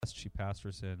She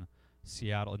pastors in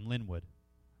Seattle, in Linwood,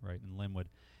 right, in Linwood.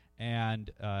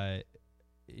 And I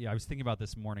was thinking about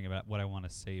this morning about what I want to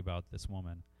say about this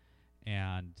woman.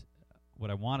 And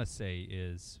what I want to say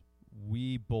is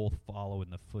we both follow in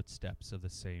the footsteps of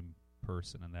the same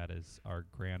person, and that is our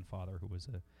grandfather, who was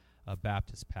a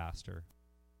Baptist pastor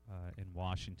in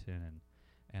Washington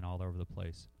and all over the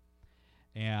place.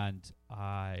 And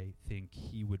I think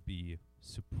he would be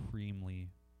supremely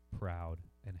proud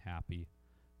and happy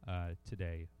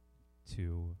today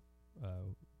to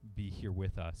be here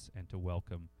with us and to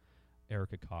welcome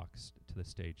Erica Cox to the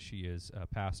stage. She is a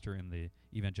pastor in the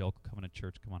Evangelical Covenant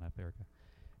Church. Come on up, Erica.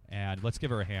 And let's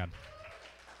give her a hand.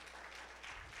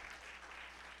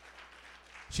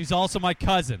 She's also my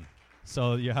cousin,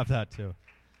 so you have that too.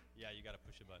 Yeah, you got to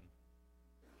push a button.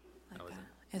 Like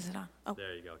is it on? Oh.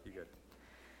 There you go. You're good.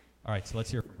 All right, so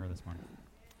let's hear from her this morning.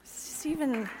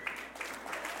 Stephen,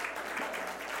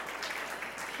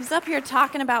 he's up here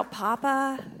talking about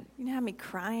Papa. You know, have me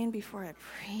crying before I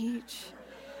preach.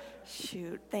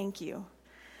 Shoot, thank you.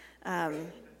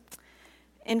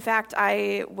 In fact,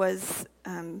 I was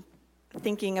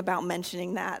thinking about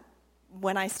mentioning that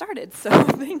when I started, so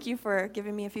thank you for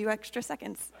giving me a few extra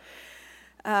seconds.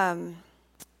 I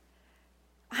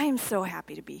am so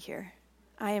happy to be here.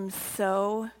 I am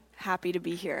so happy to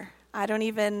be here. I don't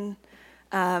even,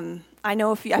 I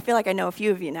feel like I know a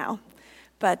few of you now,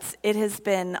 but it has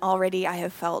been already, I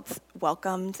have felt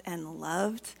welcomed and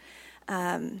loved.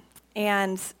 And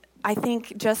I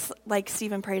think just like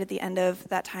Stephen prayed at the end of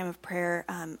that time of prayer,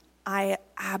 I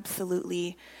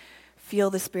absolutely feel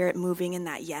the Spirit moving in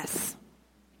that yes,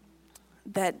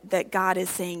 that God is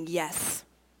saying yes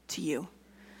to you.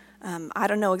 I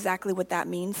don't know exactly what that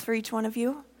means for each one of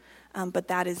you, but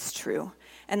that is true.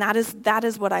 And that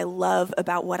is what I love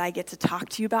about what I get to talk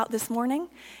to you about this morning,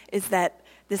 is that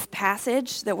this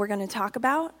passage that we're going to talk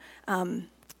about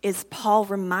is Paul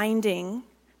reminding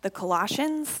the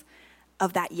Colossians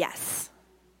of that yes,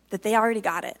 that they already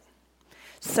got it.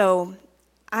 So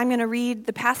I'm going to read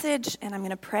the passage, and I'm going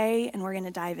to pray, and we're going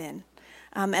to dive in.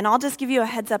 And I'll just give you a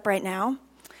heads up right now.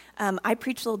 I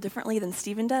preach a little differently than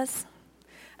Stephen does.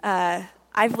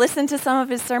 I've listened to some of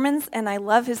his sermons, and I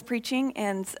love his preaching,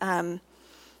 and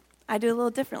I do a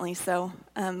little differently. So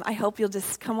I hope you'll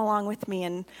just come along with me.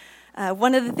 And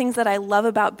one of the things that I love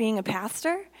about being a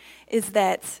pastor is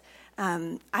that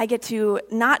I get to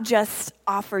not just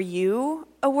offer you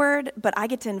a word, but I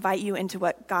get to invite you into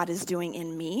what God is doing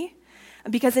in me.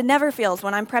 Because it never fails.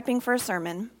 When I'm prepping for a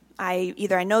sermon, I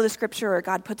know the scripture or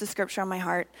God puts a scripture on my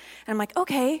heart, and I'm like,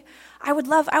 okay, I would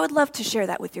love to share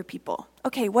that with your people.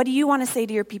 Okay, what do you want to say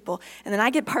to your people? And then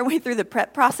I get partway through the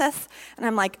prep process, and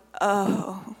I'm like,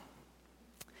 oh,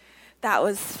 that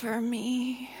was for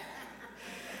me.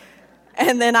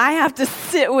 And then I have to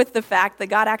sit with the fact that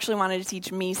God actually wanted to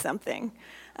teach me something.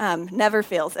 Never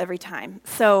fails every time.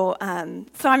 So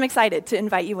I'm excited to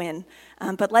invite you in.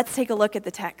 But let's take a look at the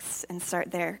text and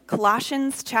start there.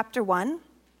 Colossians chapter 1.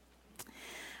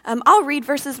 I'll read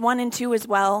verses 1 and 2 as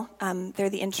well.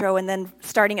 They're the intro, and then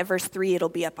starting at verse 3, it'll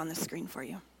be up on the screen for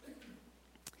you.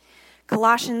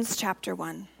 Colossians chapter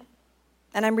 1.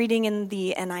 And I'm reading in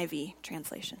the NIV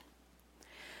translation.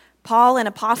 Paul, an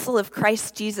apostle of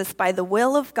Christ Jesus, by the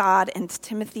will of God, and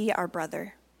Timothy, our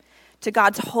brother, to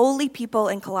God's holy people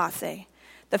in Colossae,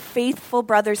 the faithful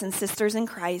brothers and sisters in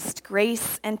Christ,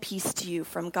 grace and peace to you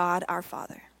from God our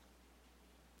Father.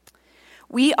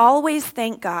 We always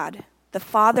thank God, the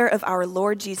Father of our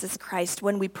Lord Jesus Christ,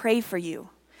 when we pray for you,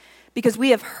 because we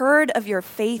have heard of your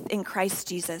faith in Christ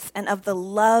Jesus and of the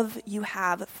love you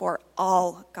have for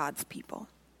all God's people.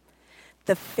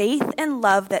 The faith and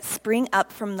love that spring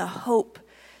up from the hope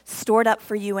stored up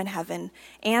for you in heaven,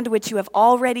 and which you have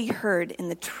already heard in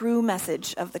the true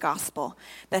message of the gospel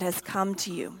that has come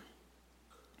to you.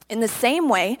 In the same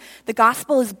way, the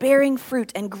gospel is bearing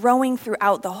fruit and growing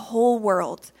throughout the whole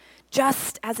world,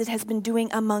 just as it has been doing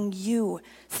among you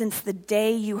since the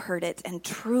day you heard it and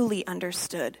truly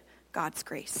understood God's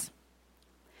grace.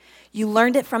 You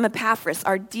learned it from Epaphras,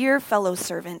 our dear fellow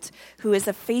servant, who is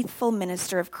a faithful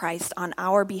minister of Christ on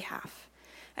our behalf,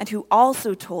 and who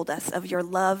also told us of your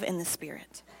love in the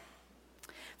Spirit.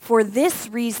 For this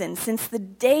reason, since the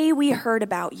day we heard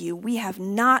about you, we have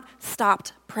not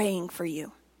stopped praying for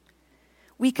you.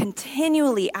 We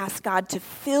continually ask God to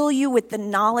fill you with the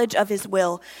knowledge of his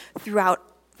will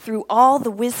through all the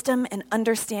wisdom and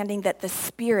understanding that the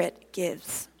Spirit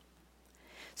gives,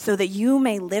 so that you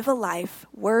may live a life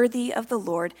worthy of the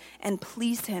Lord and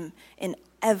please him in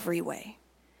every way,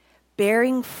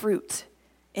 bearing fruit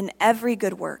in every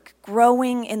good work,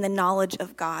 growing in the knowledge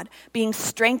of God, being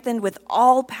strengthened with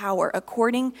all power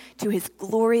according to his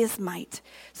glorious might,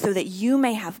 so that you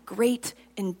may have great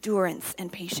endurance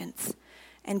and patience,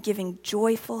 and giving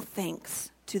joyful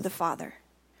thanks to the Father,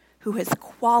 who has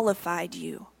qualified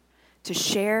you to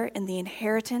share in the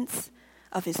inheritance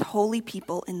of his holy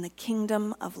people in the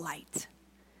kingdom of light.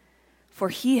 For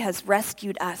he has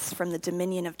rescued us from the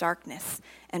dominion of darkness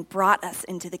and brought us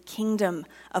into the kingdom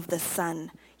of the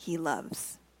Son he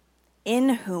loves, in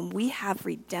whom we have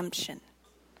redemption,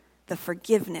 the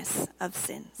forgiveness of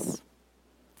sins.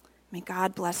 May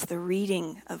God bless the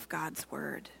reading of God's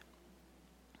word.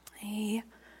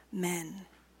 Amen.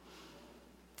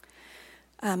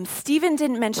 Stephen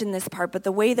didn't mention this part, but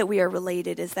the way that we are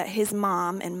related is that his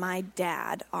mom and my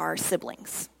dad are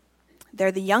siblings.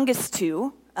 They're the youngest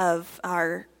two of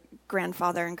our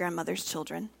grandfather and grandmother's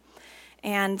children.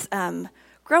 And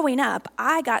growing up,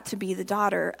 I got to be the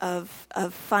daughter of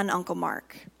fun Uncle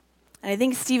Mark. And I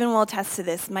think Stephen will attest to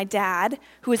this. My dad,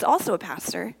 who is also a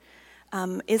pastor,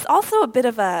 is also a bit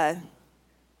of a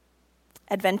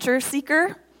adventure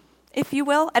seeker, if you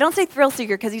will. I don't say thrill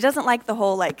seeker because he doesn't like the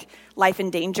whole life in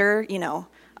danger,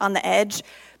 on the edge,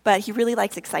 but he really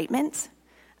likes excitement.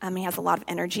 He has a lot of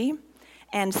energy.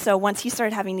 And so once he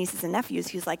started having nieces and nephews,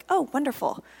 he was like, oh,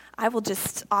 wonderful. I will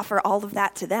just offer all of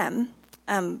that to them.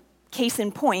 Case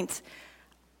in point,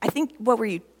 I think, what were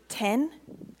you, 10?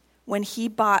 When he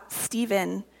bought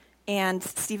Stephen and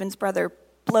Stephen's brother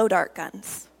blow dart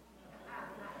guns.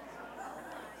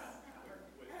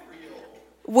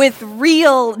 With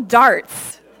real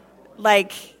darts,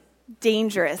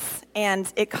 dangerous.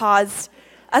 And it caused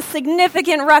a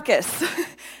significant ruckus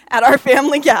at our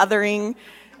family gathering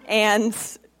and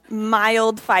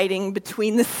mild fighting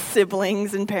between the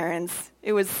siblings and parents.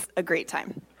 It was a great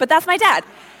time. But that's my dad.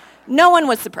 No one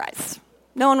was surprised.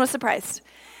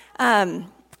 And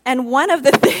one of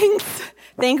the things,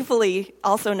 thankfully,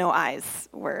 also no eyes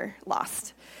were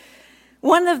lost.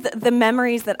 One of the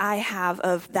memories that I have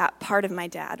of that part of my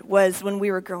dad was when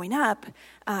we were growing up,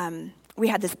 we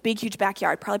had this big, huge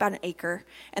backyard, probably about an acre,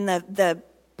 and the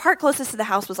part closest to the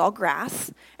house was all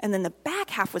grass, and then the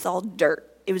back half was all dirt.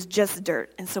 It was just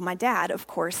dirt. And so my dad, of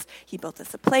course, he built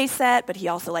us a play set, but he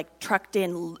also trucked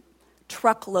in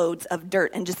truckloads of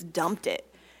dirt and just dumped it.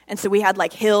 And so we had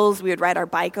hills we would ride our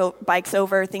bikes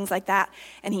over, things like that.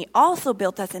 And he also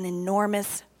built us an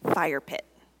enormous fire pit.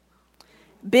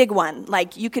 Big one.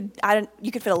 You could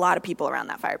fit a lot of people around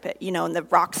that fire pit, and the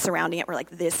rocks surrounding it were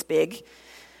this big.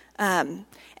 And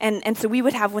so we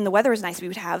would have, when the weather was nice, we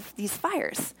would have these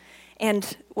fires.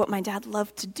 And what my dad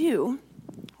loved to do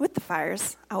with the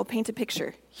fires, I will paint a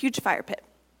picture. Huge fire pit.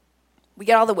 We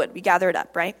get all the wood. We gather it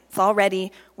up, right? It's all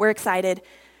ready. We're excited.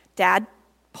 Dad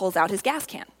pulls out his gas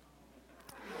can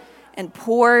and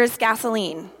pours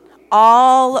gasoline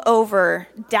all over,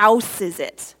 douses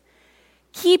it,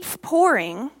 keeps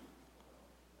pouring,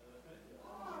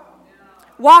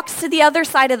 walks to the other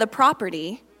side of the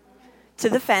property, to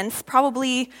the fence,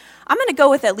 probably, I'm going to go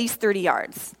with at least 30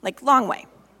 yards, long way.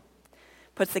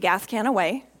 Puts the gas can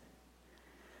away,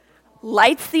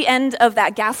 lights the end of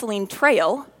that gasoline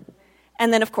trail,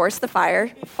 and then, of course, the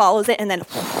fire follows it, and then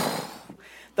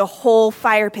the whole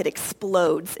fire pit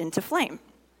explodes into flame.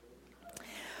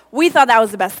 We thought that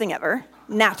was the best thing ever,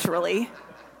 naturally.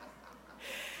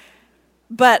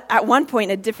 But at one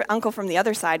point, a different uncle from the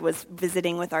other side was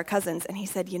visiting with our cousins, and he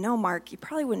said, Mark, you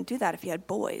probably wouldn't do that if you had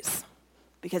boys,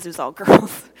 because it was all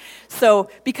girls. So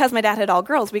because my dad had all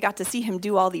girls, we got to see him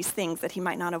do all these things that he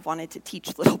might not have wanted to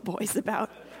teach little boys about.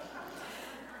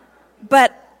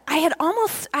 But I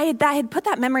had put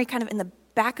that memory kind of in the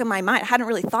back of my mind. I hadn't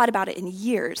really thought about it in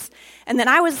years. And then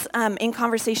I was in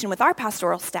conversation with our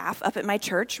pastoral staff up at my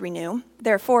church, Renew.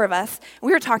 There are 4 of us.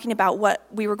 We were talking about what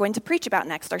we were going to preach about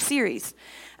next, our series.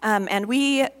 And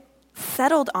we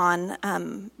settled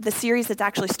on the series that's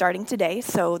actually starting today.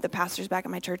 So the pastors back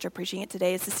at my church are preaching it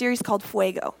today. It's a series called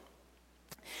Fuego.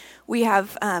 We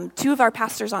have 2 of our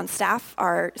pastors on staff.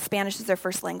 Spanish is their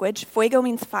first language. Fuego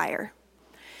means fire.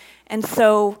 And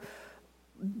so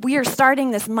we are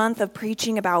starting this month of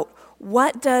preaching about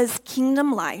what does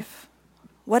kingdom life,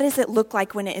 what does it look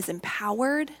like when it is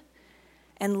empowered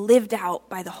and lived out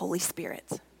by the Holy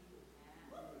Spirit?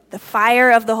 The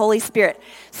fire of the Holy Spirit.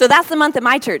 So that's the month at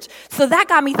my church. So that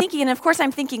got me thinking, and of course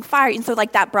I'm thinking fire, and so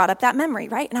that brought up that memory,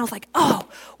 right? And I was like, oh,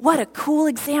 what a cool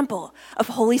example of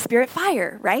Holy Spirit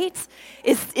fire, right?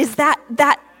 Is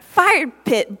that fire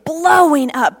pit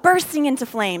blowing up, bursting into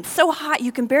flames, so hot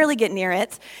you can barely get near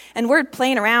it. And we're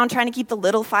playing around trying to keep the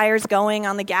little fires going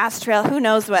on the gas trail. Who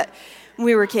knows what when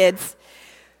we were kids.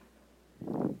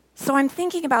 So I'm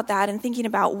thinking about that and thinking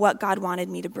about what God wanted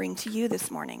me to bring to you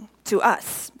this morning, to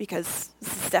us, because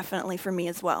this is definitely for me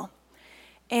as well.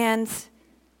 And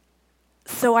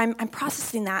so I'm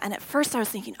processing that, and at first I was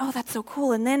thinking, oh, that's so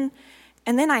cool, and then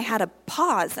I had a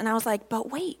pause, and I was like,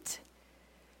 but wait,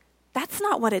 that's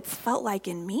not what it's felt like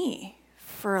in me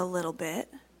for a little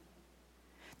bit.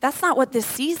 That's not what this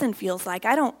season feels like.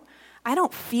 I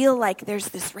don't feel like there's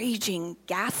this raging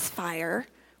gas fire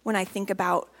when I think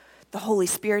about the Holy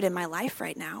Spirit in my life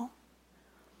right now.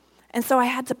 And so I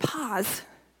had to pause,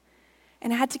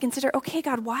 and I had to consider, okay,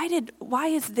 God, why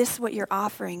is this what you're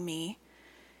offering me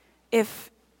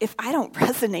if I don't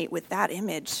resonate with that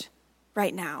image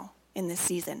right now in this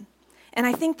season? And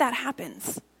I think that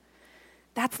happens.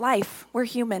 That's life. We're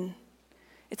human.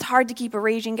 It's hard to keep a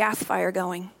raging gas fire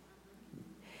going.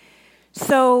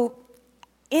 So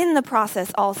in the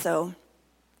process also,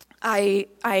 I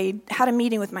had a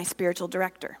meeting with my spiritual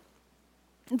director.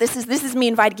 This is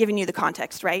me giving you the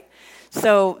context, right?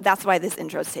 So that's why this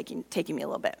intro is taking me a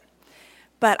little bit.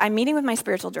 But I'm meeting with my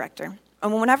spiritual director.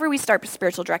 And whenever we start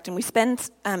spiritual directing, we spend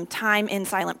time in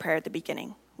silent prayer at the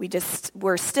beginning.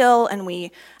 We're still, and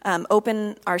we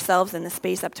open ourselves in the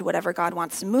space up to whatever God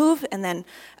wants to move. And then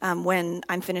when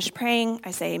I'm finished praying,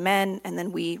 I say amen, and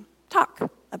then we talk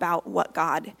about what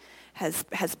God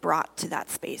has brought to that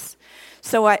space.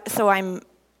 So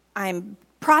I'm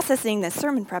processing this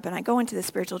sermon prep, and I go into the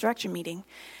spiritual direction meeting,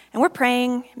 and we're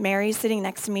praying. Mary's sitting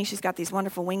next to me. She's got these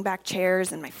wonderful wingback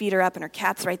chairs, and my feet are up, and her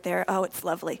cat's right there. Oh, it's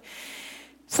lovely.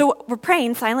 So we're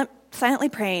praying, silently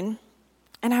praying,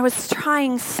 and I was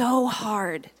trying so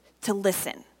hard to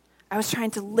listen. I was trying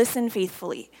to listen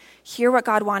faithfully, hear what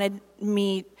God wanted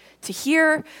me to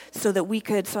hear, so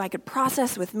I could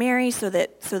process with Mary, so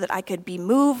that I could be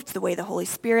moved the way the Holy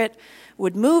Spirit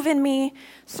would move in me.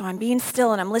 So I'm being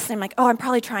still and I'm listening. I'm like, oh, I'm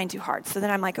probably trying too hard. So then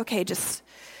I'm like, okay, just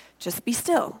be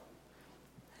still.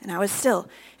 And I was still.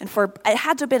 And it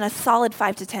had to have been a solid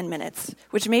 5 to 10 minutes,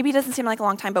 which maybe doesn't seem like a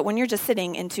long time, but when you're just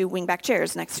sitting in two wingback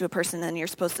chairs next to a person and you're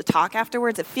supposed to talk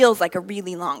afterwards, it feels like a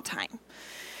really long time.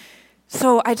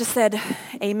 So I just said,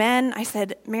 amen. I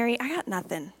said, Mary, I got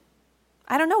nothing.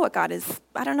 I don't know what God is.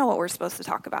 I don't know what we're supposed to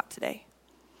talk about today.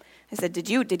 I said, did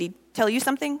he tell you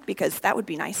something? Because that would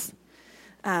be nice.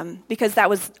 Because that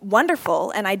was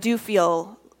wonderful, and I do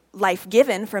feel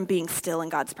life-given from being still in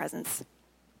God's presence.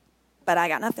 But I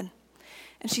got nothing.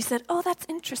 And she said, oh, that's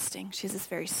interesting. She has this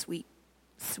very sweet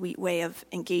way of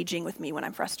engaging with me when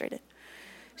I'm frustrated.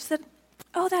 She said,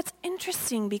 oh, that's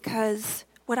interesting, because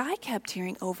what I kept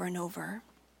hearing over and over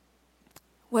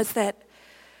was that,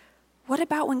 what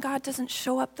about when God doesn't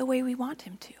show up the way we want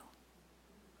him to?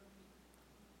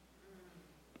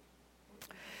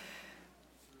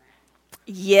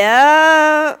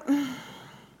 Yeah.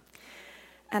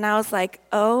 And I was like,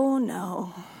 oh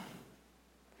no.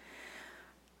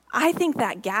 I think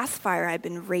that gas fire I've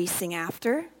been racing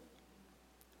after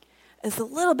is a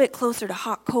little bit closer to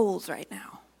hot coals right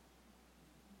now.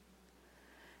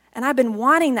 And I've been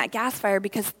wanting that gas fire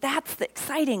because that's the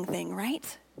exciting thing,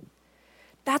 right?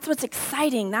 That's what's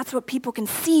exciting. That's what people can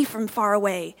see from far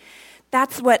away.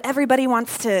 That's what everybody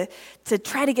wants to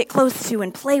try to get close to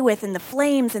and play with, and the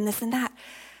flames and this and that.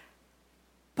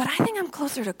 But I think I'm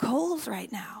closer to coals right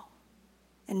now,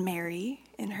 and Mary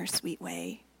in her sweet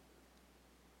way.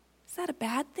 Is that a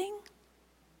bad thing?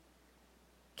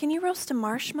 Can you roast a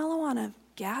marshmallow on a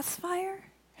gas fire?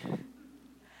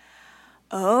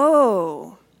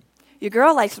 Oh, your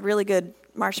girl likes really good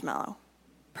marshmallow,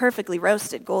 perfectly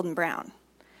roasted, golden brown.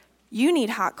 You need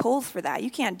hot coals for that. You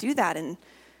can't do that in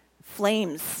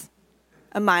flames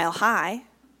a mile high.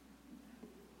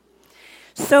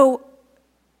 So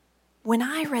when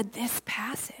I read this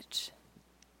passage,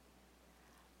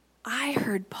 I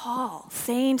heard Paul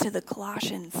saying to the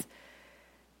Colossians,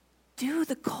 do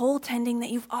the coal tending that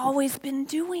you've always been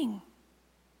doing.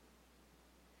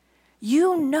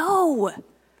 You know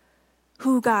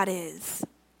who God is.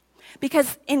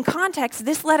 Because in context,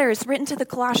 this letter is written to the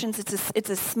Colossians. It's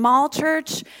a small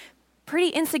church, pretty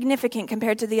insignificant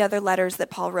compared to the other letters that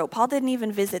Paul wrote. Paul didn't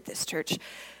even visit this church.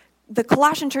 The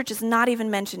Colossian church is not even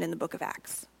mentioned in the book of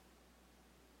Acts.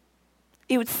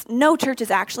 No church is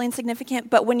actually insignificant,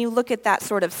 but when you look at that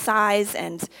sort of size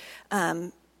and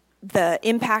the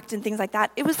impact and things like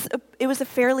that, it was a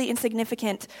fairly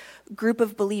insignificant group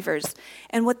of believers.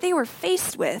 And what they were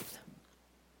faced with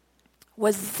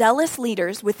was zealous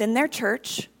leaders within their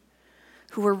church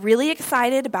who were really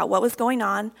excited about what was going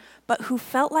on, but who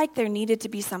felt like there needed to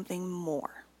be something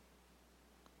more.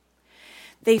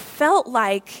 They felt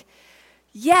like,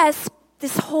 yes,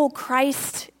 this whole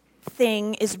Christ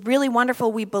thing is really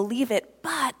wonderful, we believe it,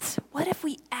 but what if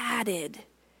we added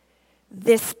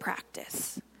this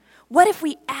practice? What if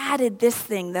we added this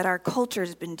thing that our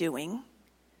culture's been doing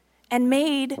and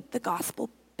made the gospel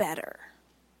better?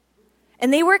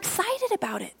 And they were excited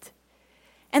about it.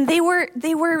 And they were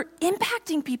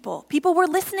impacting people. People were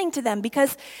listening to them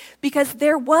because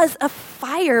there was a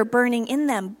fire burning in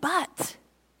them. But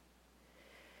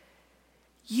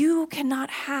you cannot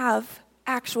have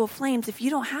actual flames if you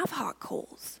don't have hot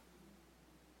coals.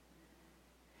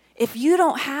 If you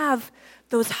don't have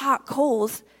those hot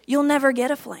coals, you'll never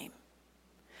get a flame.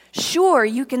 Sure,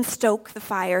 you can stoke the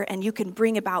fire and you can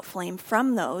bring about flame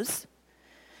from those.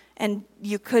 And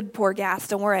you could pour gas.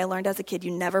 Don't worry, I learned as a kid, you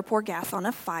never pour gas on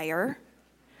a fire.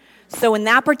 So in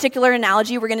that particular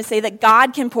analogy, we're going to say that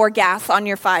God can pour gas on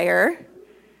your fire.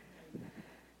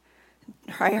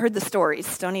 I heard the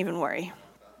stories, don't even worry.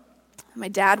 My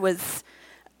dad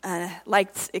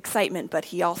liked excitement, but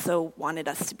he also wanted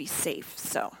us to be safe.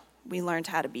 So we learned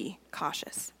how to be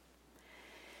cautious.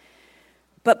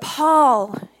 But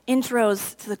Paul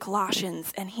intros to the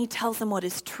Colossians, and he tells them what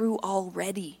is true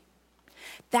already.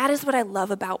 That is what I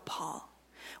love about Paul.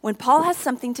 When Paul has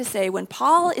something to say, when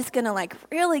Paul is going to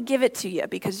really give it to you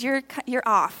because you're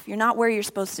off, you're not where you're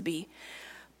supposed to be,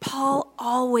 Paul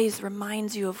always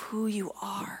reminds you of who you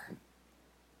are.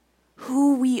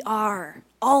 Who we are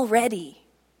already.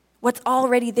 What's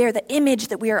already there, the image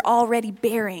that we are already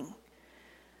bearing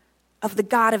of the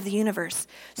God of the universe.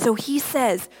 So he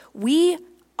says, we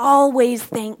always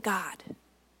thank God.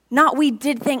 Not we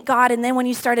did thank God, and then when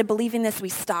you started believing this, we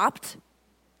stopped.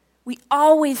 We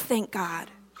always thank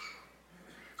God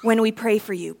when we pray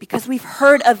for you because we've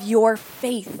heard of your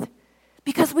faith.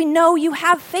 Because we know you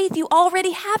have faith. You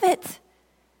already have it.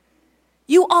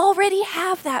 You already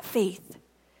have that faith.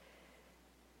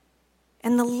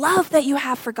 And the love that you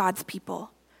have for God's people.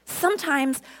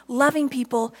 Sometimes loving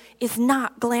people is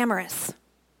not glamorous.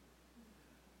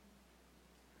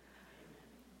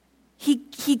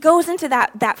 He goes into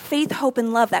that faith, hope,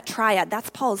 and love, that triad.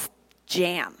 That's Paul's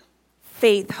jam.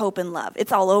 Faith, hope, and love.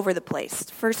 It's all over the place.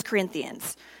 1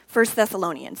 Corinthians, 1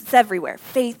 Thessalonians. It's everywhere.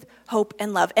 Faith, hope,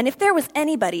 and love. And if there was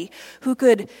anybody who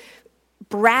could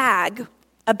brag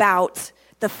about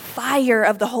the fire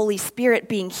of the Holy Spirit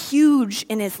being huge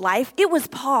in his life, it was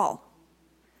Paul.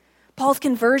 Paul's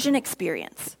conversion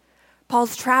experience,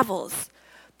 Paul's travels,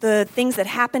 the things that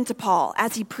happened to Paul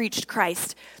as he preached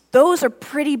Christ, those are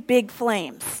pretty big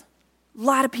flames. A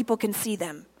lot of people can see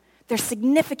them. They're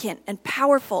significant and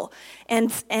powerful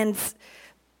and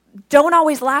don't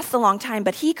always last a long time,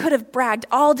 but he could have bragged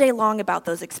all day long about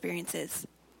those experiences.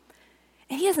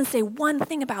 And he doesn't say one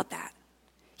thing about that.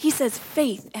 He says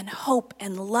faith and hope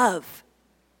and love.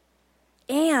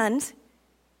 And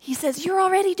he says, you're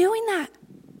already doing that.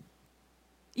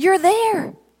 You're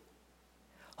there.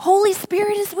 Holy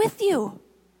Spirit is with you.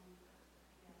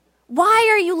 Why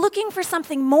are you looking for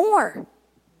something more?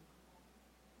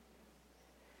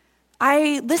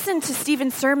 I listened to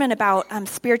Stephen's sermon about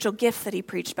spiritual gifts that he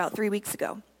preached about 3 weeks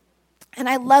ago. And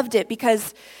I loved it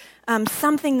because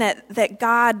something that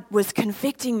God was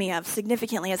convicting me of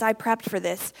significantly as I prepped for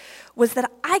this was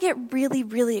that I get really,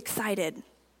 really excited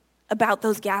about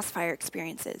those gas fire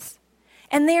experiences.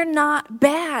 And they're not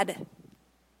bad.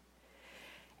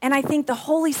 And I think the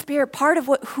Holy Spirit, part of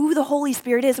who the Holy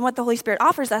Spirit is and what the Holy Spirit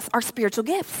offers us are spiritual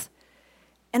gifts.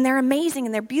 And they're amazing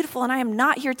and they're beautiful. And I am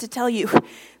not here to tell you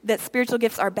that spiritual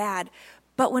gifts are bad.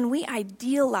 But when we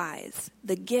idealize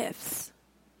the gifts,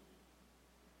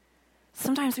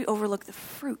 sometimes we overlook the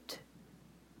fruit.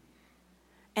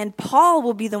 And Paul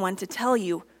will be the one to tell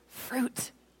you,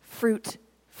 fruit, fruit,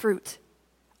 fruit.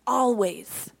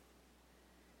 Always.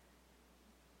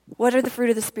 What are the fruit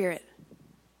of the Spirit?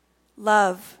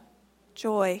 Love,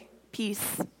 joy,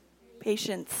 peace,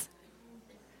 patience,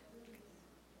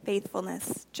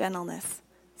 faithfulness, gentleness,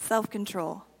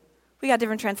 self-control. We got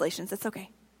different translations. It's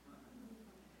okay.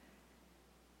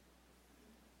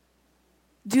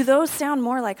 Do those sound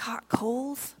more like hot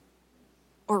coals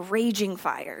or raging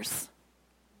fires?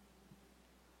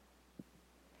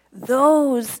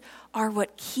 Those are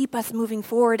what keep us moving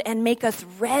forward and make us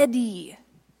ready.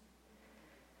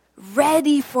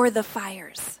 Ready for the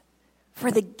fires,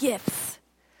 for the gifts,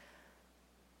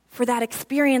 for that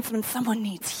experience when someone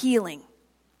needs healing,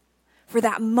 for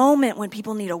that moment when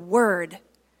people need a word.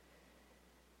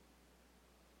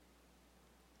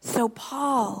 So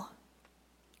Paul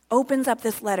opens up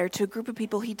this letter to a group of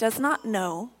people he does not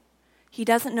know. He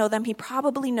doesn't know them. He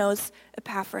probably knows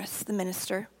Epaphras, the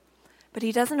minister, but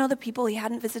he doesn't know the people. He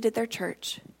hadn't visited their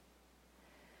church.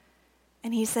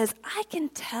 And he says, I can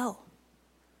tell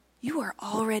you are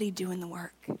already doing the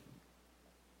work.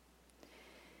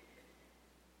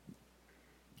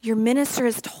 Your minister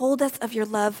has told us of your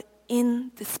love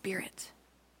in the Spirit.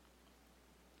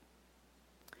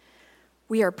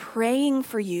 We are praying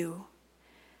for you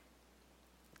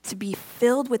to be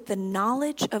filled with the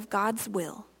knowledge of God's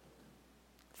will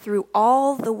through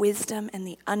all the wisdom and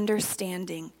the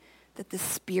understanding that the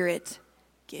Spirit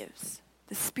gives.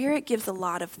 The Spirit gives a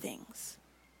lot of things.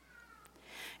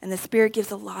 And the Spirit gives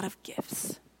a lot of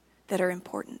gifts that are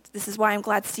important. This is why I'm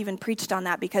glad Stephen preached on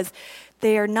that, because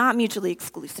they are not mutually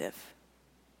exclusive.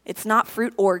 It's not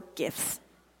fruit or gifts.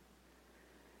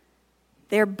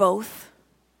 They're both.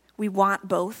 We want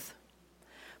both.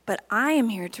 But I am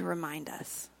here to remind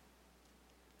us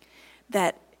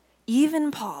that even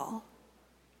Paul,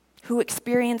 who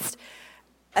experienced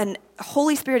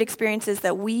Holy Spirit experiences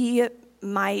that we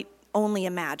might only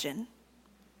imagine,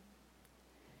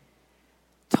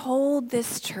 told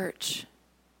this church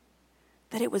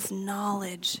that it was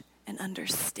knowledge and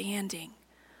understanding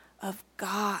of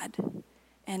God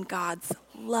and God's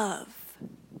love.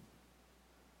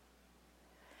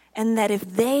 And that if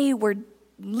they were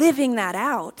living that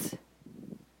out,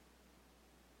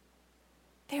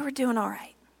 they were doing all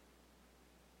right.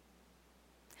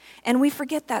 And we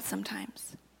forget that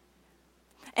sometimes.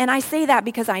 And I say that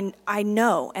because I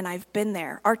know, and I've been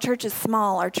there. Our church is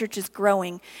small. Our church is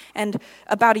growing. And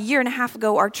about a year and a half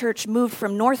ago, our church moved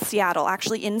from North Seattle,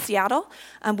 actually in Seattle.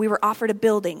 We were offered a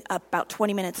building about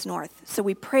 20 minutes north. So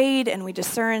we prayed and we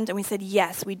discerned, and we said,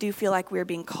 yes, we do feel like we're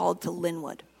being called to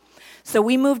Linwood. So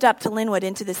we moved up to Linwood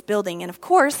into this building. And of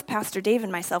course, Pastor Dave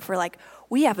and myself were like,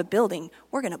 we have a building.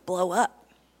 We're going to blow up.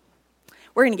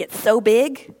 We're going to get so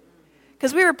big.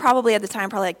 Because we were probably at the time,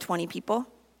 like 20 people.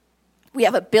 We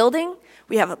have a building,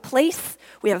 we have a place,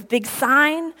 we have a big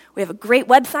sign, we have a great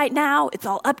website now, it's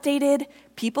all updated.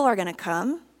 People are going to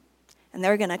come, and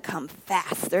they're going to come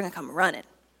fast. They're going to come running.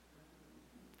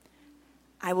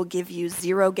 I will give you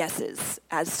 0 guesses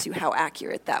as to how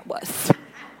accurate that was.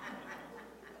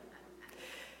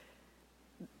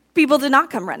 People did not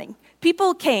come running.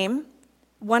 People came,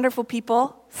 wonderful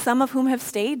people, some of whom have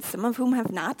stayed, some of whom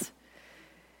have not.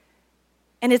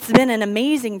 And it's been an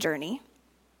amazing journey.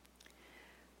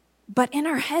 But in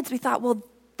our heads, we thought, well,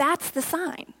 that's the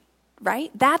sign, right?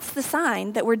 That's the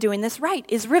sign that we're doing this right,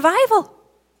 is revival.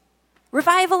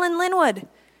 Revival in Linwood.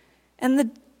 And the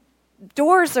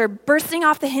doors are bursting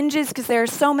off the hinges because there are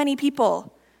so many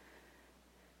people.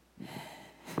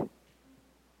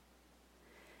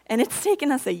 And it's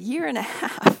taken us a year and a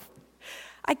half,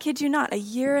 I kid you not, a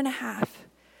year and a half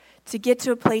to get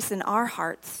to a place in our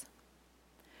hearts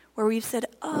where we've said,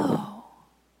 oh,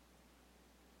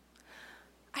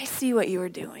 I see what you were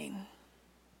doing.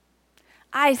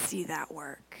 I see that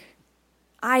work.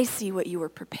 I see what you were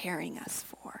preparing us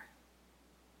for.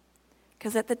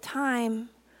 Because at the time,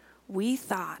 we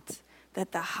thought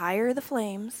that the higher the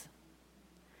flames,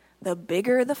 the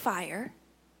bigger the fire,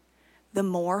 the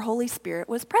more Holy Spirit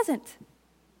was present.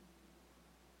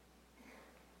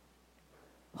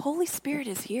 Holy Spirit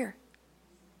is here.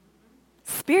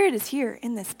 Spirit is here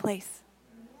in this place.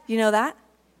 You know that?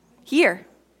 Here.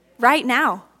 Right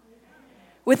now,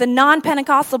 with a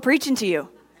non-Pentecostal preaching to you.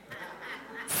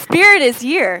 Spirit is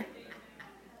here.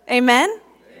 Amen?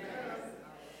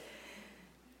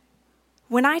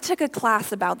 When I took a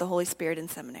class about the Holy Spirit in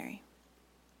seminary,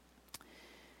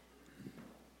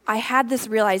 I had this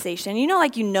realization. You know,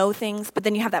 like you know things, but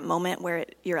then you have that moment where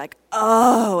you're like,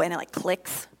 oh, and it like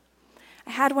clicks. I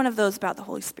had one of those about the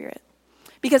Holy Spirit.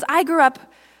 Because I grew up,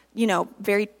 you know,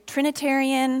 very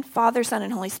Trinitarian, Father, Son,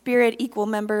 and Holy Spirit, equal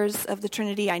members of the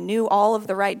Trinity. I knew all of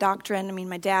the right doctrine. I mean,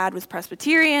 my dad was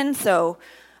Presbyterian, so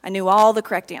I knew all the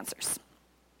correct answers.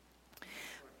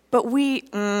 But you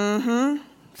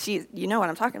know what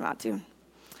I'm talking about, too.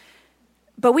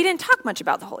 But we didn't talk much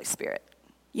about the Holy Spirit,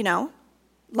 you know.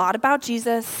 A lot about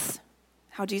Jesus,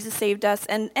 how Jesus saved us,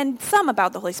 and some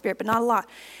about the Holy Spirit, but not a lot.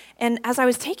 And as I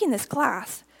was taking this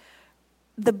class,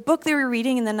 the book they were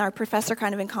reading and then our professor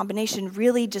kind of in combination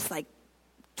really just like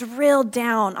drilled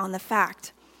down on the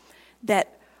fact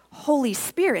that Holy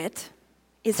Spirit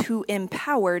is who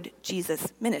empowered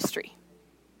Jesus' ministry.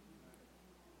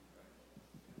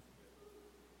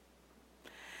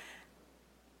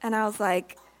 And I was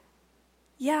like,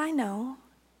 yeah, I know.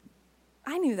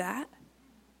 I knew that.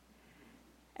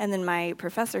 And then my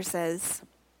professor says,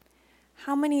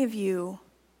 how many of you,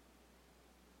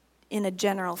 in a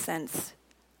general sense,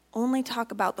 only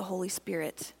talk about the Holy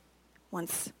Spirit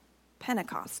once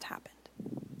Pentecost happened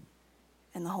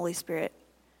and the Holy Spirit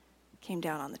came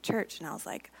down on the church? And I was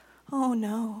like, oh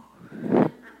no.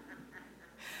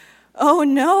 Oh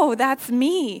no, that's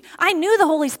me. I knew the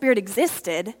Holy Spirit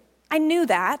existed. I knew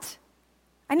that.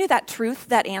 I knew that truth,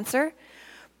 that answer.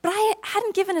 But I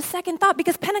hadn't given a second thought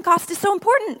because Pentecost is so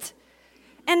important.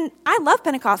 And I love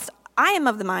Pentecost. I am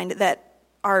of the mind that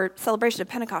our celebration of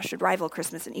Pentecost should rival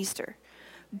Christmas and Easter.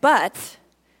 But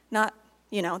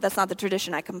that's not the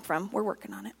tradition I come from. We're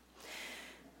working on it.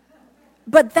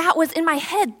 But that was in my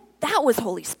head. That was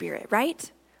Holy Spirit,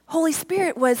 right? Holy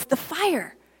Spirit was the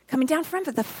fire coming down from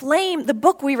it. The flame, the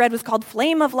book we read was called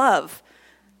Flame of Love.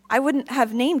 I wouldn't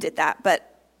have named it that, but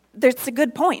there's a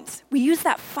good point. We use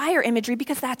that fire imagery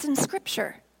because that's in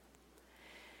Scripture.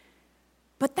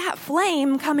 But that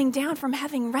flame coming down from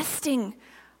heaven, resting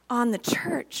on the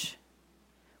church,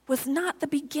 was not the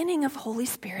beginning of Holy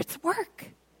Spirit's work.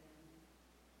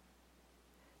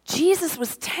 Jesus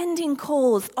was tending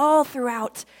coals all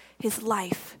throughout his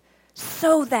life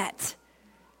so that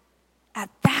at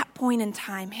that point in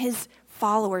time, his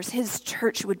followers, his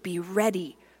church would be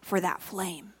ready for that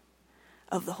flame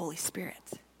of the Holy Spirit.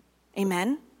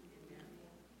 Amen?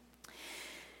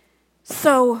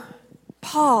 So,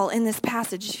 Paul in this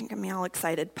passage, you got me all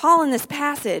excited. Paul in this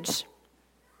passage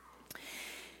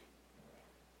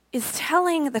is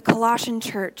telling the Colossian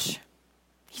church,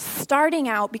 he's starting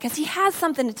out because he has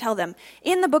something to tell them.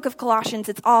 In the book of Colossians,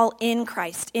 it's all in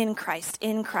Christ, in Christ,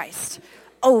 in Christ,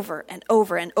 over and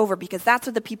over and over, because that's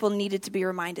what the people needed to be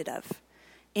reminded of.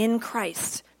 In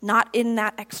Christ, not in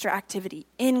that extra activity.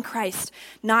 In Christ,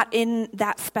 not in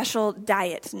that special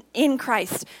diet. In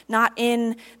Christ, not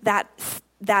in that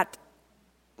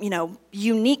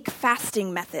unique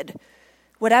fasting method.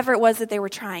 Whatever it was that they were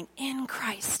trying. In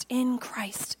Christ, in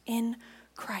Christ, in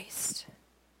Christ.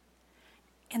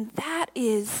 And that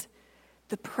is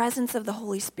the presence of the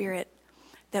Holy Spirit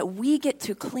that we get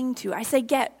to cling to. I say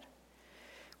get.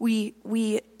 We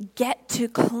get to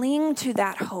cling to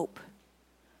that hope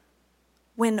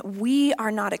when we are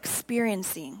not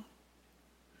experiencing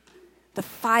the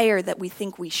fire that we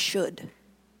think we should.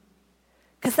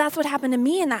 Because that's what happened to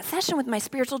me in that session with my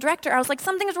spiritual director. I was like,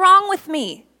 something's wrong with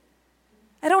me.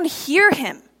 I don't hear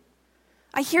him.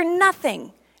 I hear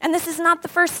nothing. And this is not the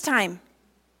first time.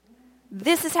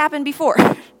 This has happened before.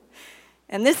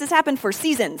 And this has happened for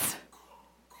seasons.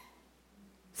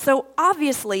 So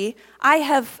obviously, I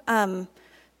have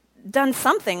done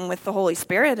something with the Holy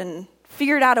Spirit and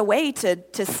figured out a way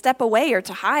to step away or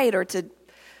to hide or to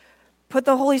put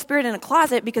the Holy Spirit in a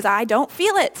closet because I don't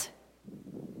feel it.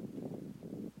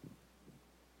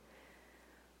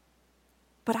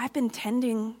 But I've been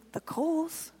tending the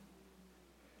coals.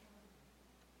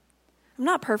 I'm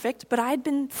not perfect, but I'd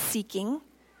been seeking,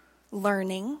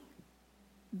 learning,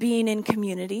 being in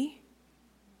community,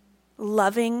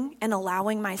 loving and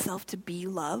allowing myself to be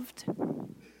loved.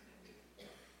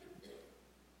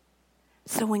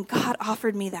 So when God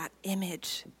offered me that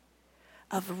image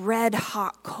of red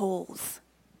hot coals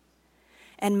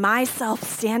and myself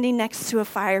standing next to a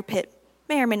fire pit,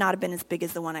 may or may not have been as big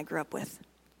as the one I grew up with,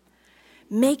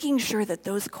 making sure that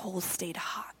those coals stayed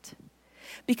hot.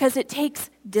 Because it takes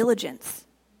diligence.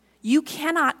 You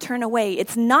cannot turn away.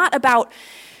 It's not about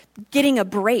getting a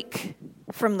break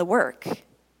from the work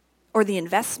or the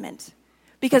investment.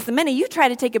 Because the minute you try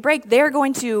to take a break, they're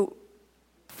going to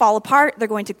fall apart, they're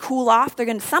going to cool off,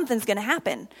 something's going to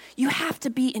happen. You have to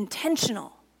be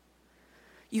intentional.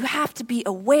 You have to be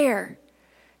aware.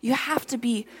 You have to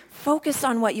be focused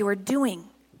on what you are doing.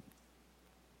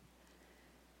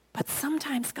 But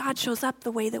sometimes God shows up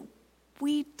the way that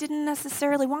we didn't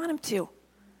necessarily want him to.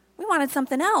 We wanted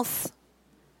something else.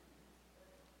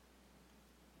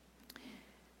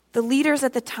 The leaders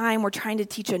at the time were trying to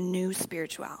teach a new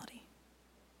spirituality.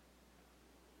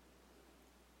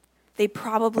 They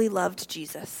probably loved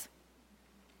Jesus.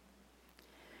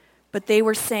 But they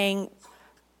were saying,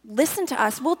 listen to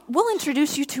us, we'll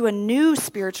introduce you to a new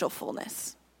spiritual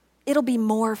fullness. It'll be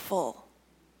more full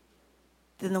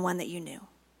than the one that you knew.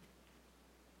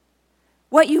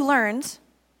 What you learned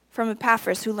from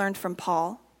Epaphras, who learned from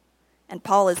Paul, and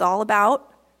Paul is all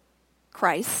about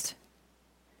Christ,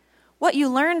 what you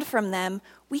learned from them,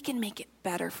 we can make it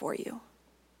better for you.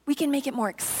 We can make it more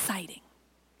exciting.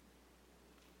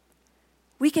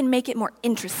 We can make it more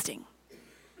interesting.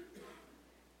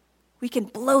 We can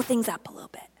blow things up a little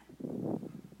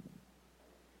bit.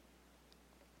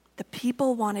 The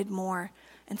people wanted more,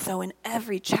 and so in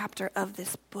every chapter of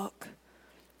this book,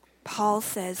 Paul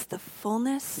says the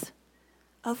fullness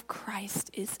of Christ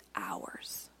is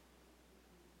ours.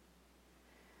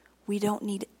 We don't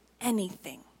need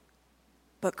anything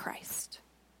but Christ.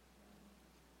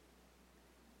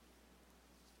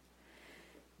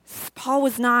 Paul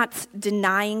was not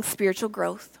denying spiritual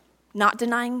growth, not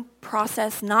denying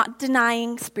process, not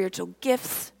denying spiritual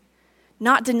gifts,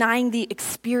 not denying the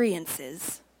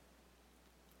experiences.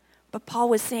 But Paul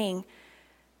was saying,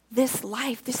 this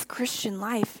life, this Christian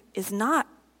life, is not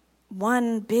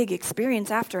one big experience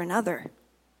after another.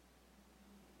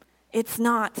 It's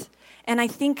not. And I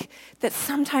think that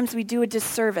sometimes we do a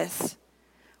disservice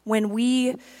when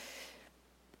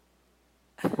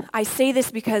I say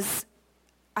this because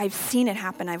I've seen it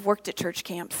happen. I've worked at church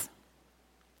camps.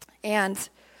 And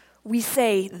we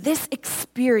say, this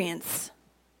experience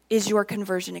is your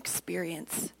conversion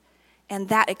experience. And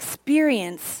that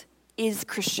experience is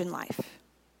Christian life.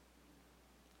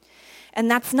 And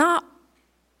that's not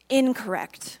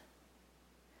incorrect.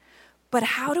 But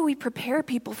how do we prepare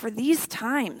people for these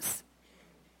times,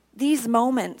 these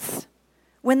moments,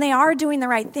 when they are doing the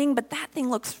right thing, but that thing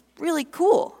looks really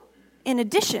cool in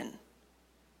addition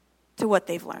to what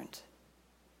they've learned?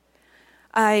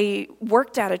 I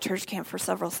worked at a church camp for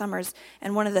several summers,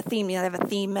 and one of the themes, they have a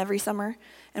theme every summer,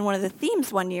 and one of the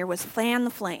themes one year was Fan the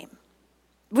Flame,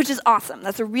 which is awesome.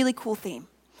 That's a really cool theme.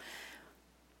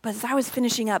 But as I was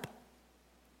finishing up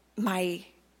my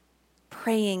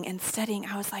praying and studying,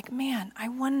 I was like, man, I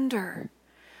wonder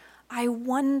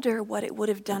what it would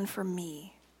have done for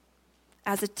me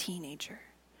as a teenager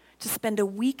to spend a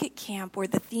week at camp where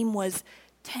the theme was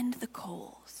tend the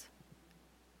coals.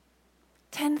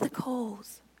 Tend the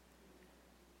coals.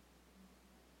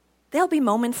 There'll be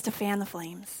moments to fan the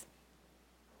flames.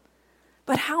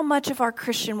 But how much of our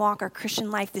Christian walk, our Christian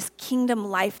life, this kingdom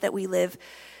life that we live,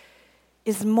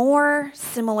 is more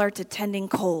similar to tending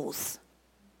coals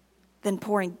than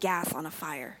pouring gas on a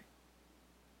fire?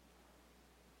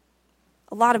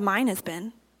 A lot of mine has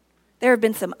been. There have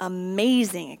been some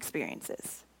amazing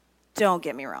experiences. Don't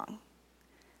get me wrong.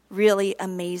 Really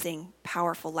amazing,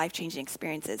 powerful, life-changing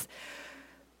experiences.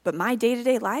 But my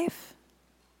day-to-day life,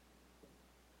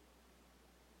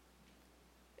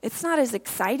 it's not as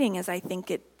exciting as I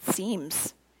think it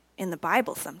seems in the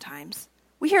Bible sometimes.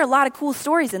 We hear a lot of cool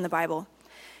stories in the Bible.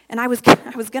 And I was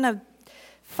going to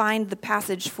find the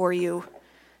passage for you,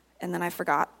 and then I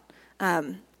forgot.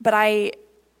 But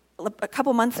a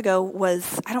couple months ago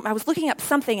I was looking up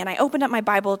something, and I opened up my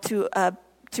Bible to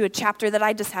a chapter that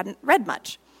I just hadn't read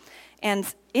much. And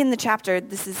in the chapter,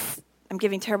 I'm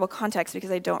giving terrible context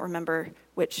because I don't remember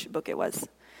which book it was.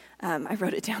 I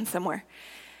wrote it down somewhere.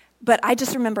 But I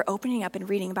just remember opening up and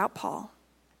reading about Paul.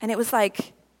 And it was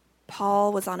like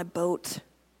Paul was on a boat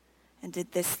and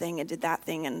did this thing and did that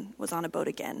thing and was on a boat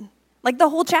again. Like the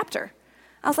whole chapter.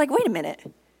 I was like, wait a minute.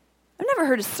 I've never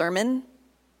heard a sermon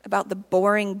about the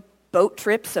boring boat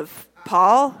trips of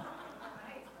Paul.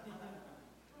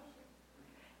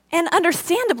 And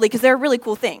understandably, because there are really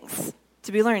cool things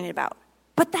to be learning about.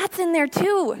 But that's in there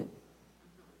too.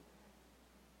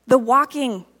 The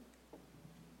walking,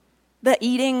 the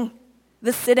eating,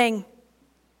 the sitting,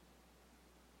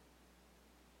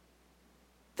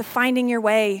 the finding your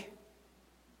way,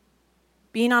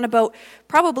 being on a boat.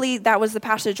 Probably that was the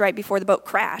passage right before the boat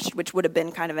crashed, which would have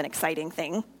been kind of an exciting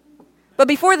thing. But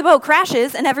before the boat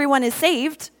crashes and everyone is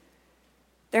saved,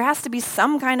 there has to be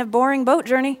some kind of boring boat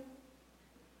journey.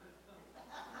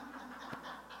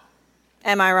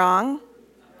 Am I wrong?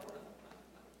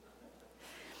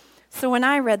 So when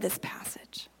I read this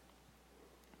passage,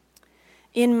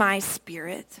 in my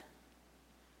spirit,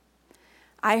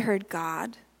 I heard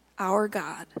God, our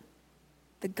God,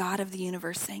 the God of the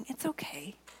universe, saying, it's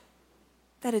okay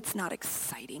that it's not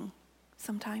exciting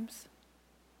sometimes.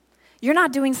 You're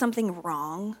not doing something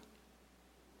wrong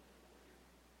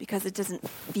because it doesn't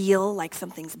feel like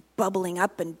something's bubbling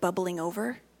up and bubbling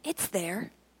over. It's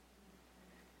there.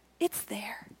 It's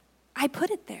there. I put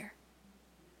it there.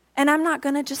 And I'm not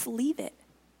going to just leave it.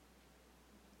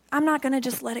 I'm not going to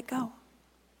just let it go.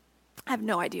 I have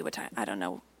no idea what time. I don't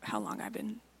know how long I've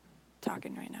been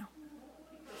talking right now.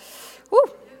 Woo.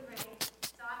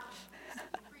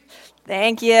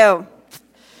 Thank you.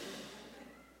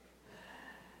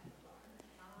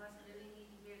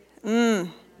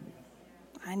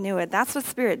 I knew it. That's what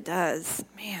Spirit does.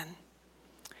 Man.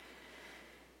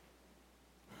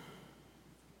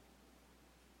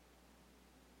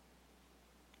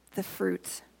 The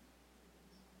fruit.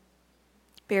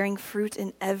 Bearing fruit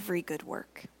in every good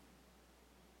work.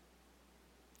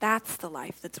 That's the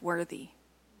life that's worthy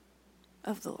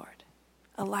of the Lord.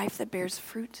 A life that bears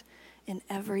fruit in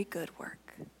every good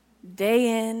work.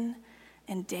 Day in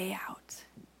and day out.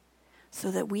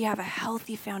 So that we have a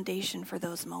healthy foundation for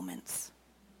those moments.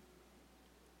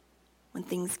 When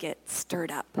things get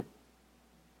stirred up.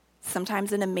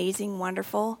 Sometimes in amazing,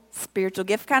 wonderful, spiritual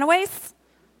gift kind of ways.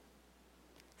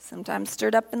 Sometimes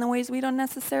stirred up in the ways we don't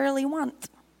necessarily want.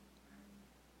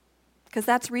 Because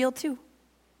that's real too.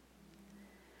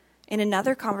 In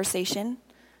another conversation,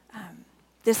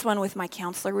 This one with my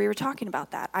counselor, we were talking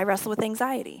about that. I wrestle with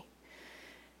anxiety.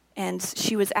 And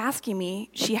she was asking me,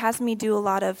 she has me do a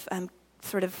lot of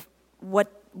sort of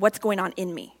what's going on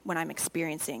in me when I'm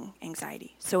experiencing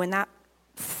anxiety. So in that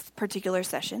particular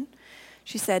session,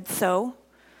 she said, so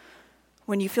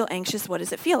when you feel anxious, what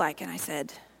does it feel like? And I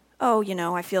said, oh,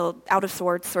 I feel out of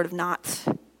sorts, sort of not,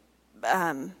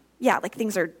 like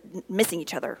things are missing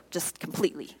each other just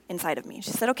completely inside of me. And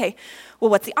she said, okay,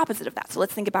 well, what's the opposite of that? So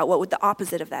let's think about what would the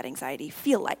opposite of that anxiety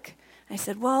feel like. And I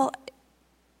said, well,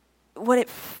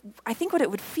 I think what it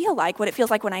would feel like, what it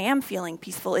feels like when I am feeling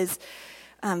peaceful is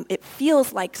it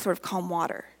feels like sort of calm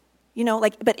water,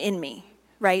 but in me,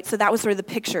 right? So that was sort of the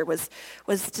picture was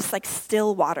just like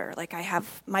still water. Like I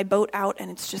have my boat out and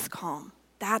it's just calm.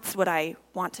 That's what I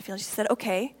want to feel. She said,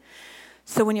 okay,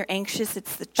 so when you're anxious,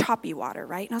 it's the choppy water,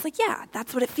 right? And I was like, yeah,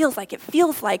 that's what it feels like. It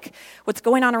feels like what's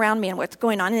going on around me and what's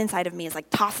going on inside of me is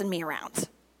like tossing me around.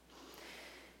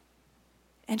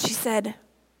 And she said,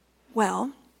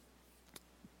 well,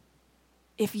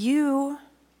 if you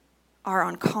are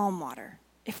on calm water,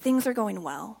 if things are going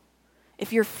well,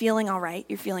 if you're feeling all right,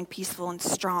 you're feeling peaceful and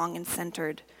strong and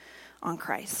centered on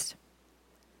Christ,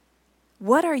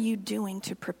 what are you doing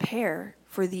to prepare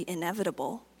for the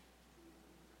inevitable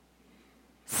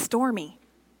stormy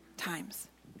times?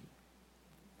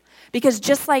 Because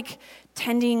just like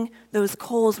tending those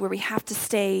coals where we have to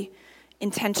stay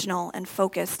intentional and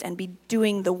focused and be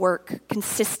doing the work,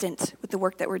 consistent with the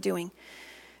work that we're doing,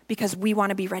 because we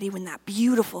want to be ready when that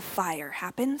beautiful fire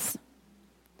happens.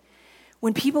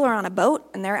 When people are on a boat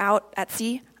and they're out at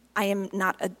sea, I am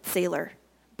not a sailor,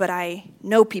 but I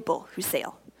know people who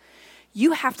sail.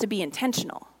 You have to be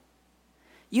intentional.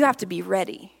 You have to be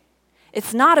ready.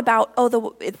 It's not about,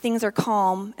 things are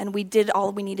calm and we did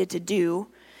all we needed to do,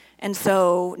 and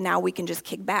so now we can just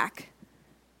kick back.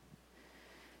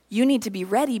 You need to be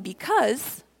ready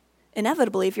because,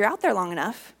 inevitably, if you're out there long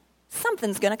enough,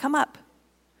 something's going to come up.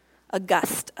 A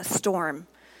gust, a storm.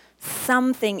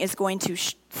 Something is going to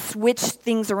switch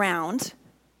things around.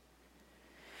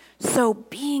 So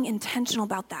being intentional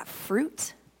about that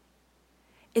fruit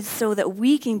is so that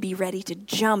we can be ready to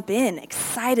jump in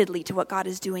excitedly to what God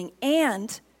is doing,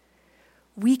 and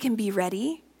we can be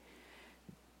ready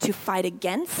to fight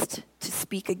against, to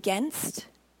speak against,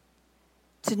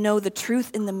 to know the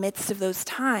truth in the midst of those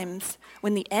times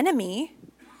when the enemy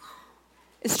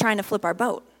is trying to flip our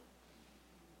boat.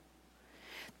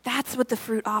 That's what the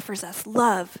fruit offers us: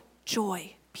 love,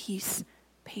 joy, peace,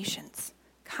 patience,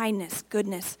 kindness,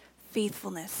 goodness,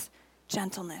 faithfulness,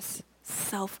 gentleness,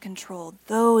 self-control.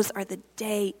 Those are the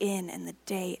day in and the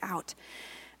day out.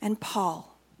 And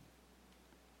Paul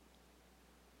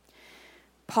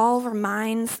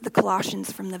reminds the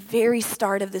Colossians from the very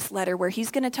start of this letter, where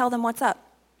he's going to tell them what's up.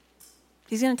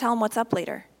 He's going to tell them what's up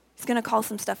later. He's going to call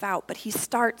some stuff out, but he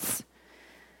starts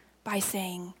by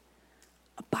saying,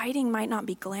 abiding might not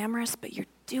be glamorous, but you're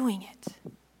doing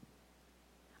it.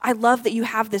 I love that you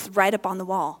have this right up on the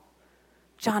wall.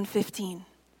 John 15.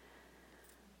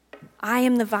 I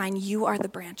am the vine, you are the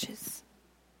branches.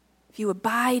 If you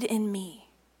abide in me,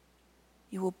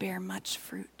 you will bear much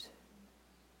fruit.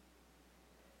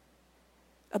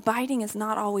 Abiding is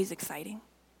not always exciting.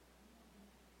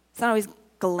 It's not always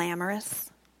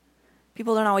glamorous.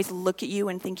 People don't always look at you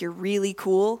and think you're really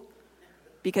cool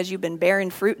because you've been bearing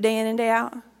fruit day in and day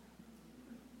out.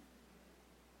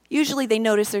 Usually they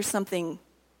notice there's something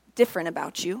different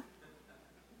about you.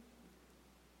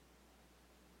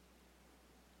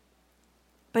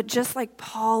 But just like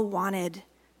Paul wanted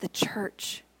the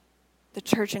church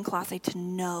in Colossae to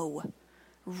know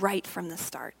right from the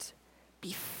start,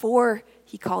 before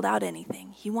he called out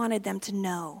anything, he wanted them to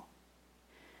know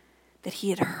that he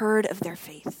had heard of their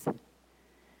faith,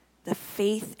 the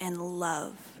faith and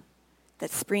love that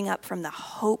spring up from the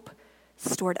hope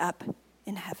stored up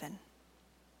in heaven.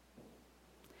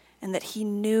 And that he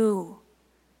knew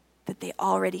that they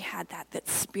already had that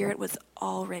Spirit was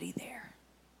already there.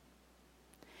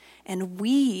 And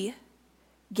we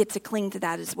get to cling to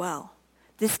that as well.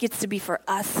 This gets to be for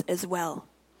us as well.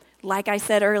 Like I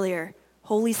said earlier,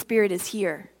 Holy Spirit is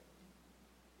here.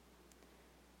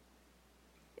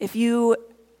 If you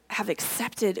have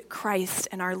accepted Christ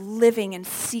and are living and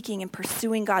seeking and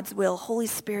pursuing God's will, Holy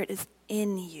Spirit is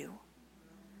in you.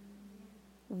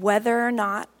 Whether or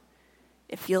not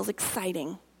it feels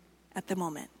exciting at the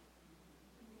moment.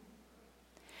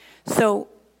 So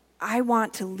I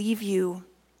want to leave you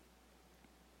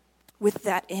with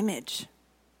that image.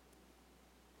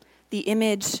 The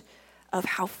image of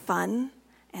how fun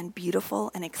and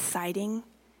beautiful and exciting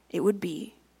it would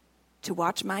be to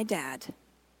watch my dad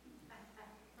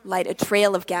light a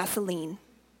trail of gasoline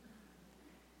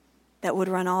that would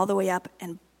run all the way up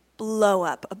and blow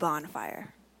up a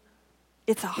bonfire.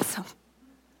 It's awesome.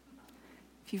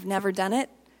 If you've never done it,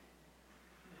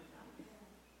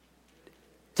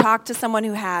 talk to someone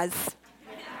who has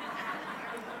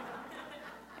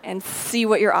and see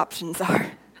what your options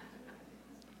are.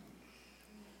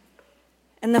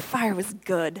 And the fire was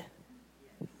good,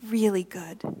 really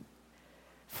good,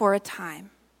 for a time.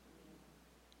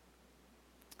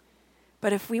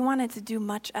 But if we wanted to do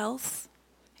much else,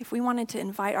 if we wanted to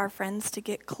invite our friends to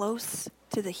get close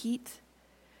to the heat,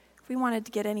 if we wanted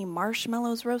to get any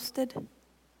marshmallows roasted,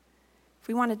 if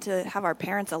we wanted to have our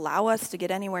parents allow us to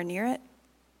get anywhere near it,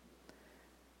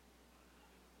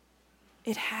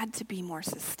 it had to be more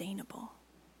sustainable.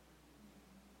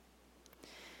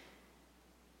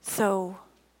 So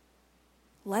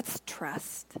let's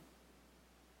trust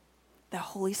the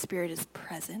Holy Spirit is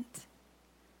present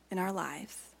in our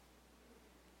lives,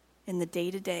 in the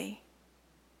day-to-day,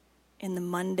 in the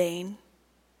mundane,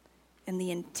 in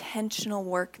the intentional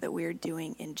work that we are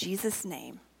doing in Jesus'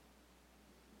 name,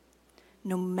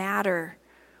 no matter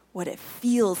what it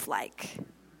feels like.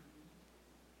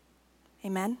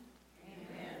 Amen?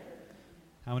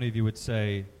 How many of you would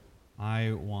say,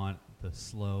 I want the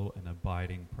slow and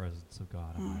abiding presence of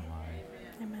God in my life?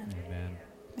 Amen. Amen.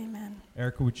 Amen.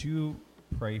 Erica, would you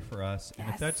pray for us? And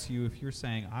if Yes. that's you, if you're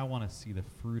saying, I want to see the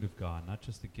fruit of God, not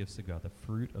just the gifts of God, the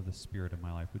fruit of the Spirit in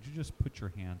my life, would you just put your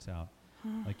hands out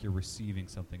like you're receiving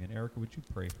something? And Erica, would you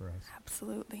pray for us?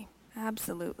 Absolutely.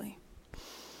 Absolutely.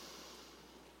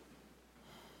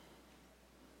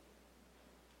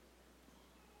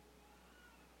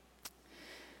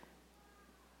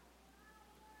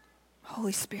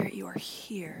 Holy Spirit, you are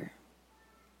here.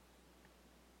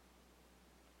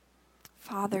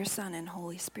 Father, Son, and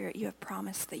Holy Spirit, you have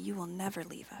promised that you will never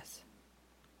leave us.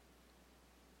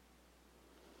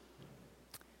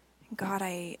 God,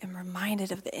 I am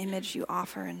reminded of the image you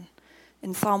offer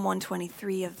in Psalm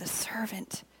 123 of the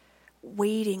servant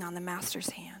waiting on the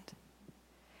master's hand.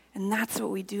 And that's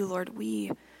what we do, Lord.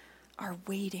 We are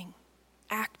waiting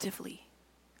actively.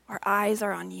 Our eyes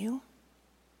are on you.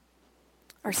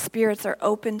 Our spirits are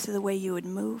open to the way you would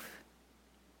move.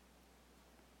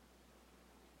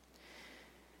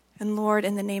 And Lord,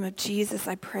 in the name of Jesus,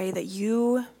 I pray that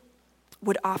you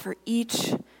would offer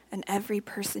each and every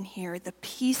person here the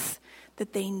peace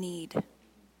that they need,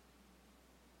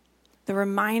 the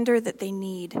reminder that they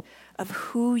need of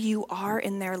who you are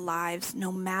in their lives,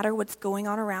 no matter what's going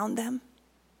on around them,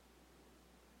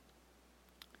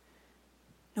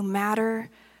 no matter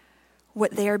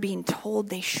what they are being told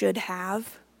they should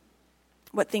have,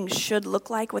 what things should look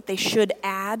like, what they should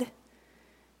add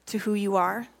to who you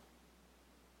are.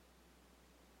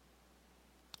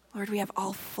 Lord, we have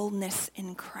all fullness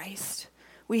in Christ.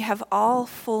 We have all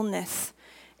fullness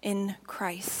in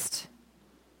Christ.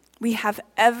 We have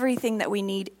everything that we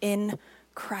need in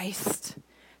Christ.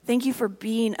 Thank you for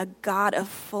being a God of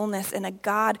fullness and a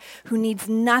God who needs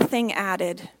nothing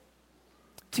added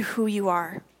to who you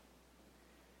are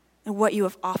and what you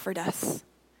have offered us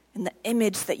and the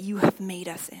image that you have made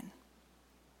us in.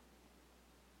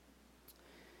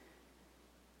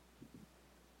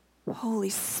 Holy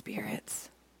Spirit,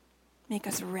 make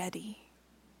us ready.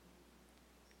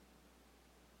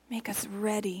 Make us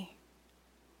ready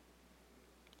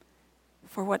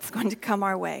for what's going to come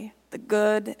our way, the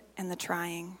good and the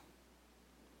trying.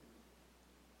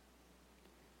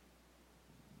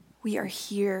 We are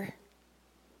here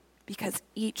because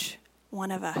each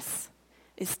one of us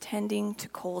is tending to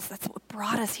coals. That's what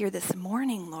brought us here this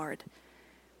morning, Lord.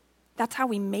 That's how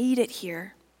we made it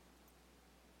here.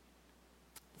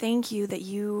 Thank you that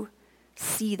you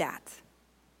see that.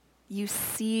 You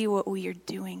see what we are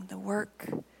doing, the work.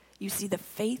 You see the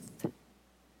faith.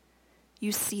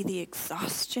 You see the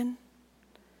exhaustion.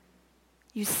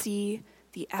 You see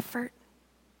the effort.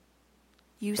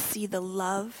 You see the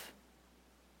love,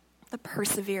 the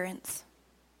perseverance.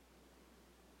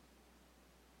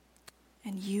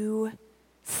 And you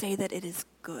say that it is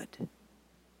good.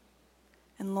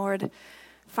 And Lord,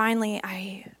 finally,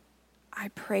 I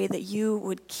pray that you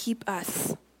would keep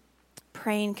us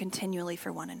praying continually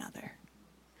for one another.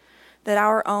 That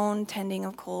our own tending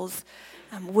of coals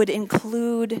would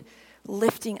include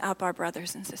lifting up our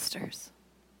brothers and sisters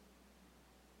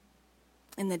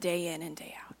in the day in and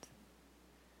day out.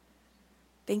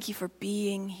 Thank you for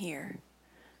being here,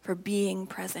 for being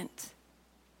present.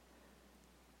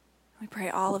 We pray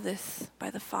all of this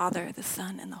by the Father, the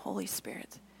Son, and the Holy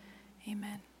Spirit.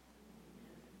 Amen.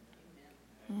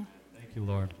 Thank you,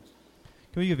 Lord.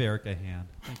 Can we give Erica a hand?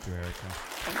 Thank you, Erica.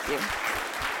 Thank you.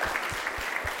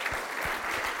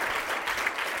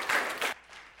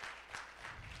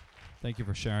 Thank you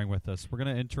for sharing with us. We're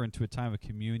going to enter into a time of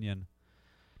communion,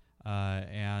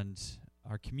 and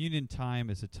our communion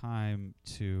time is a time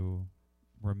to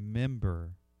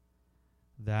remember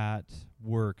that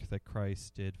work that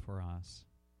Christ did for us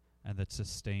and that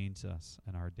sustains us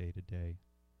in our day-to-day.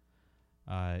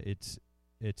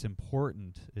 It's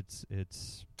important.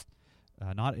 It's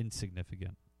not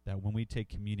insignificant that when we take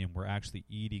communion, we're actually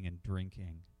eating and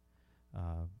drinking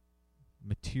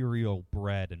material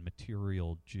bread and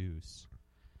material juice.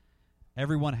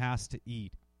 Everyone has to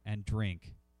eat and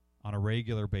drink on a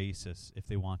regular basis if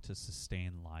they want to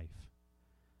sustain life.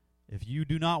 If you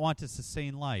do not want to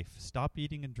sustain life, stop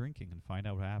eating and drinking and find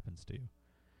out what happens to you.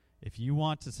 If you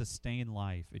want to sustain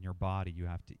life in your body, you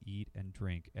have to eat and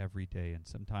drink every day. And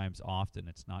often,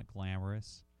 it's not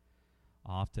glamorous.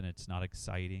 Often, it's not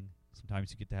exciting.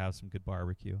 Sometimes you get to have some good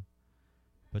barbecue.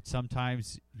 But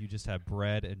sometimes you just have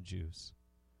bread and juice.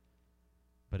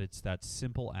 But it's that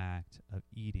simple act of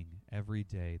eating every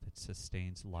day that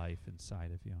sustains life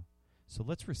inside of you. So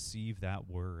let's receive that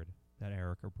word that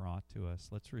Erica brought to us.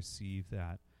 Let's receive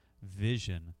that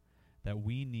vision that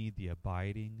we need the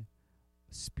abiding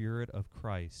Spirit of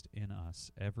Christ in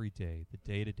us every day, the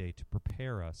day-to-day, to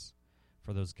prepare us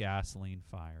for those gasoline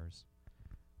fires.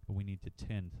 But we need to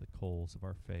tend the coals of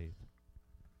our faith.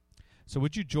 So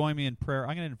would you join me in prayer?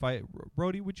 I'm going to invite,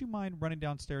 Brody, would you mind running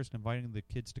downstairs and inviting the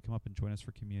kids to come up and join us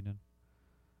for communion?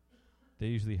 They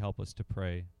usually help us to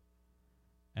pray.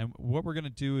 And what we're going to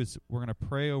do is we're going to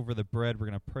pray over the bread. We're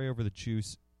going to pray over the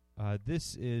juice.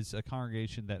 This is a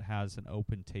congregation that has an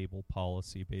open table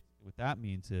policy. Basically, what that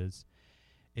means is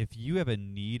if you have a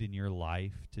need in your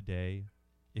life today,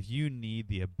 if you need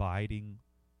the abiding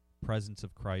presence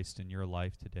of Christ in your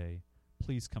life today,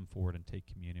 please come forward and take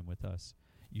communion with us.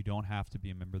 You don't have to be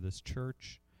a member of this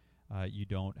church. You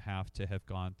don't have to have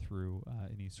gone through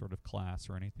any sort of class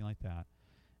or anything like that.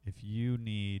 If you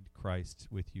need Christ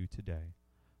with you today,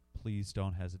 please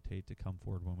don't hesitate to come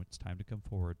forward. When it's time to come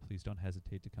forward, please don't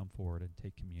hesitate to come forward and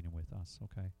take communion with us,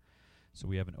 okay? So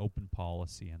we have an open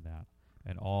policy in that,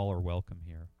 and all are welcome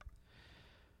here.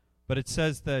 But it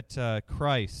says that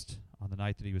Christ, on the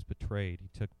night that he was betrayed, he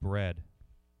took bread,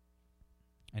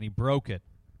 and he broke it.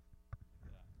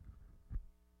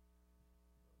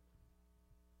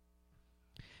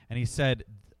 And he said,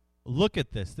 look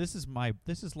at this. This is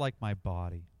like my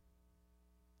body.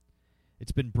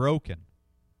 It's been broken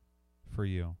for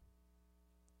you.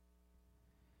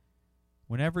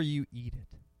 Whenever you eat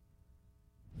it,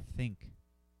 think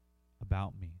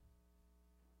about me.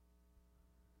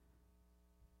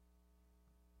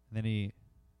 And then he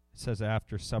says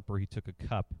after supper he took a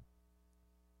cup.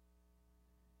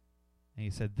 And he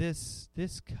said, this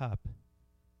cup,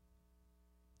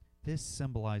 this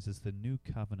symbolizes the new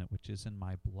covenant which is in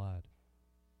my blood,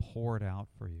 poured out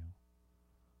for you.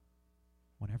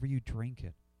 Whenever you drink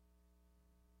it,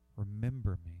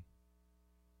 remember me.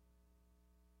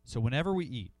 So whenever we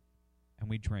eat and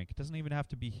we drink, it doesn't even have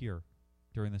to be here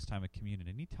during this time of communion.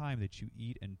 Any time that you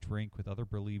eat and drink with other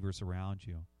believers around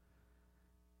you,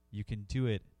 you can do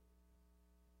it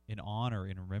in honor,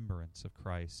 in remembrance of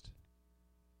Christ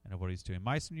and of what he's doing.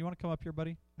 Myson, you want to come up here,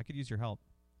 buddy? I could use your help.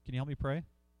 Can you help me pray?